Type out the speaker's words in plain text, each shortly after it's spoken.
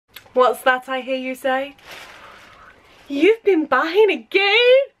What's that I hear you say? You've been buying again?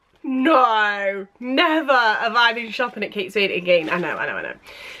 No, never have I been shopping at Kate Spade again. I know.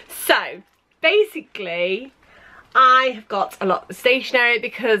 So, basically, I have got a lot of stationery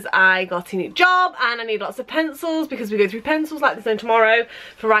because I got a new job and I need lots of pencils because we go through pencils like this on tomorrow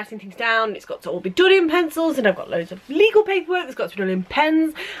for writing things down. It's got to all be done in pencils, and I've got loads of legal paperwork that's got to be done in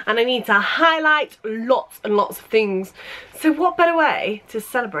pens, and I need to highlight lots and lots of things. So what better way to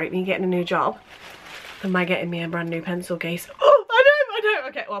celebrate me getting a new job than by getting me a brand new pencil case? Oh, I know.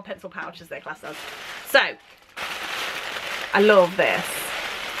 Okay, well, pencil pouch as they're classed as. So, I love this.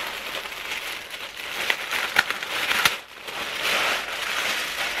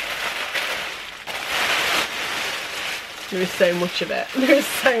 There is so much of it. There is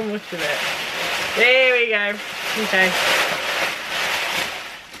so much of it. There we go. Okay.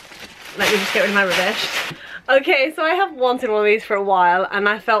 Let me just get rid of my rubbish. Okay, so I have wanted one of these for a while, and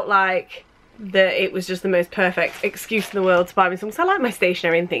I felt like that it was just the most perfect excuse in the world to buy me some, because I like my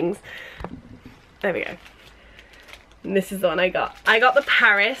stationery and things. There we go. And this is the one I got. I got the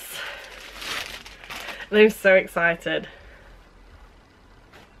Paris, and I'm so excited.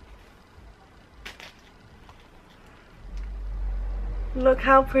 Look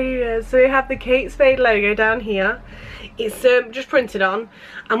how pretty it is. So we have the Kate Spade logo down here. It's just printed on,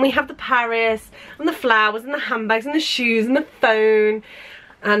 and we have the Paris and the flowers and the handbags and the shoes and the phone,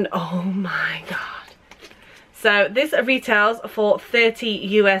 and oh my god. So this retails for $30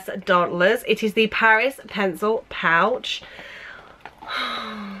 US. It is the Paris pencil pouch.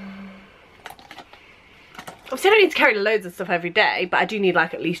 Obviously I don't need to carry loads of stuff every day, but I do need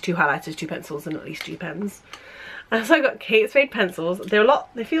like at least 2 highlighters, 2 pencils, and at least 2 pens. And so I got Kate Spade pencils.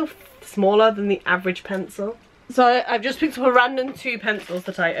 They feel smaller than the average pencil. So I've just picked up a random 2 pencils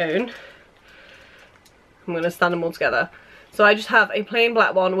that I own. I'm going to stand them all together. So I just have a plain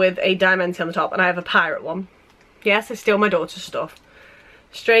black one with a Diamante on the top, and I have a pirate one. Yes, I steal my daughter's stuff.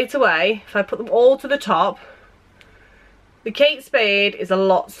 Straight away, if I put them all to the top, the Kate Spade is a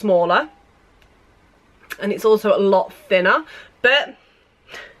lot smaller, and it's also a lot thinner, but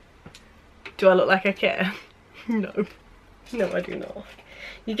do I look like I care? No, I do not.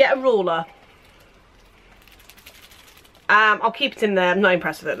 You get a ruler. I'll keep it in there. I'm not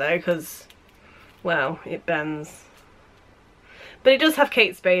impressed with it though, because, well, it bends. But it does have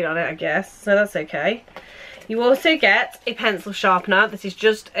Kate Spade on it, I guess, so that's okay. You also get a pencil sharpener. This is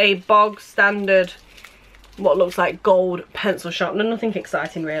just a bog standard, what looks like gold pencil sharpener. Nothing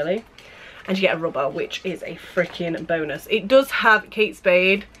exciting really. And you get a rubber, which is a freaking bonus. It does have Kate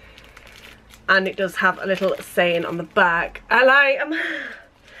Spade, and it does have a little saying on the back. I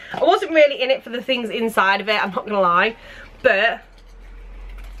wasn't really in it for the things inside of it, I'm not gonna lie, but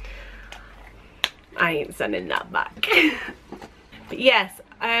I ain't sending that back. But yes,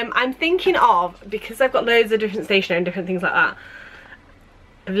 I'm thinking of, because I've got loads of different stationery and different things like that,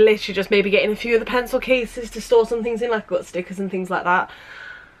 I've literally just maybe getting a few of the pencil cases to store some things in, like I've got stickers and things like that.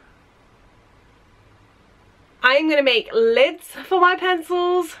 I'm gonna make lids for my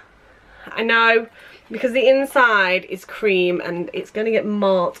pencils. I know, because the inside is cream and it's going to get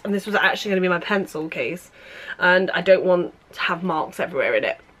marked, and this was actually going to be my pencil case, and I don't want to have marks everywhere in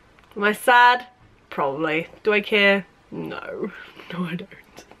it. Am I sad? Probably. Do I care? No. No, I don't.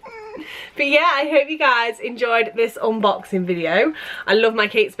 But yeah, I hope you guys enjoyed this unboxing video. I love my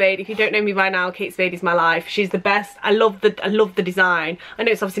Kate Spade. If you don't know me by now, Kate Spade is my life. She's the best. I love the design. I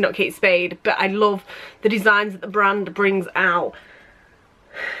know it's obviously not Kate Spade, but I love the designs that the brand brings out.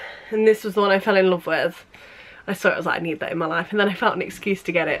 And this was the one I fell in love with. I saw it, I was like, I need that in my life, and then I found an excuse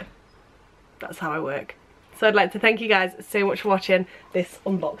to get it. That's how I work. So I'd like to thank you guys so much for watching this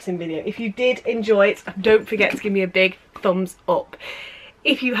unboxing video. If you did enjoy it, don't forget to give me a big thumbs up.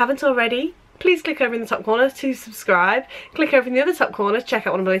 If you haven't already, please click over in the top corner to subscribe. Click over in the other top corner to check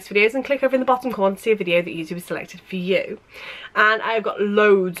out one of my latest videos, and click over in the bottom corner to see a video that YouTube has selected for you. And I've got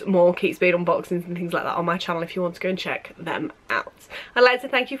loads more Kate Spade unboxings and things like that on my channel if you want to go and check them out. I'd like to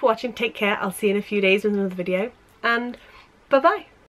thank you for watching. Take care. I'll see you in a few days with another video, and bye bye.